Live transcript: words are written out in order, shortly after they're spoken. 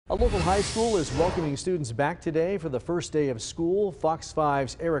A local high school is welcoming students back today for the first day of school. Fox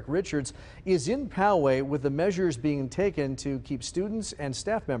 5's Eric Richards is in Poway with the measures being taken to keep students and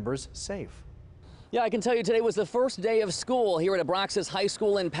staff members safe. Yeah, I can tell you today was the first day of school here at Abraxas High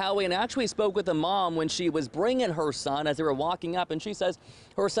School in Poway, and actually spoke with a mom when she was bringing her son as they were walking up, and she says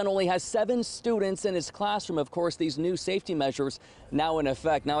her son only has 7 students in his classroom. Of course, these new safety measures now in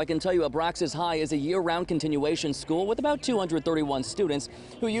effect. Now, I can tell you Abraxas High is a year-round continuation school with about 231 students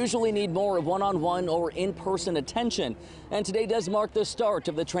who usually need more one-on-one or in-person attention. And today does mark the start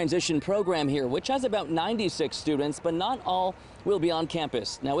of the transition program here, which has about 96 students, but not all will be on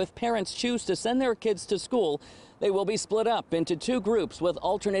campus. Now, if parents choose to send their kids to school, they will be split up into 2 groups with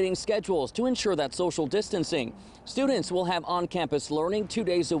alternating schedules to ensure that social distancing. Students will have on-campus learning 2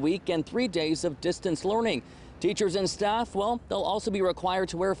 days a week and 3 days of distance learning. Teachers and staff, well, they'll also be required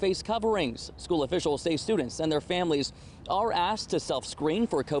to wear face coverings. School officials say students and their families are asked to self-screen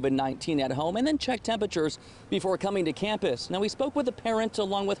for COVID-19 at home and then check temperatures before coming to campus. Now, we spoke with a parent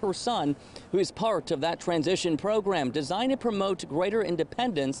along with her son, who is part of that transition program designed to promote greater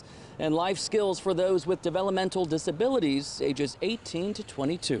independence and life skills for those with developmental disabilities ages 18 to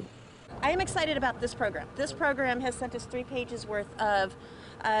 22. I am excited about this program. This program has sent us 3 pages worth of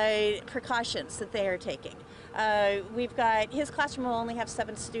precautions that they are taking. We've got, his classroom will only have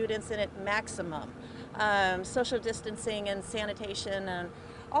 7 students in it maximum. Social distancing and sanitation and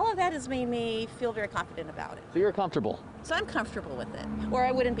all of that has made me feel very confident about it. So you're comfortable? So I'm comfortable with it, or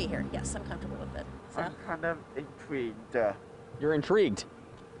I wouldn't be here. Yes, I'm comfortable with it. So. I'm kind of intrigued. You're intrigued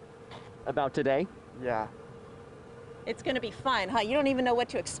about today? Yeah. It's going to be fun, huh? You don't even know what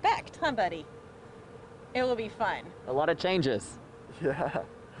to expect, huh, buddy? It will be fun. A lot of changes. Yeah.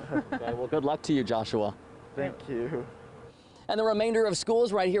 Okay, well, good luck to you, Joshua. Thank you. And the remainder of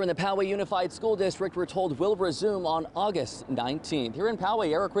schools right here in the Poway Unified School District, we're told, will resume on August 19th. Here in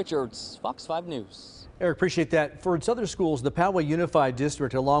Poway, Eric Richards, Fox 5 News. Eric, appreciate that. For its other schools, the Poway Unified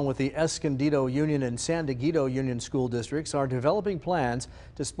District, along with the Escondido Union and San Diego Union school districts, are developing plans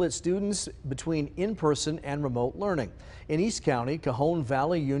to split students between in-person and remote learning. In East County, Cajon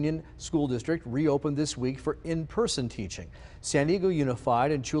Valley Union School District reopened this week for in-person teaching. San Diego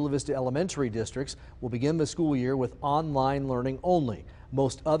Unified and Chula Vista Elementary districts will begin the school year with online learning only.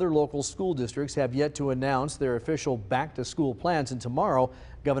 Most other local school districts have yet to announce their official back-to-school plans, and tomorrow,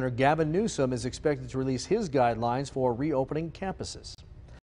 Governor Gavin Newsom is expected to release his guidelines for reopening campuses.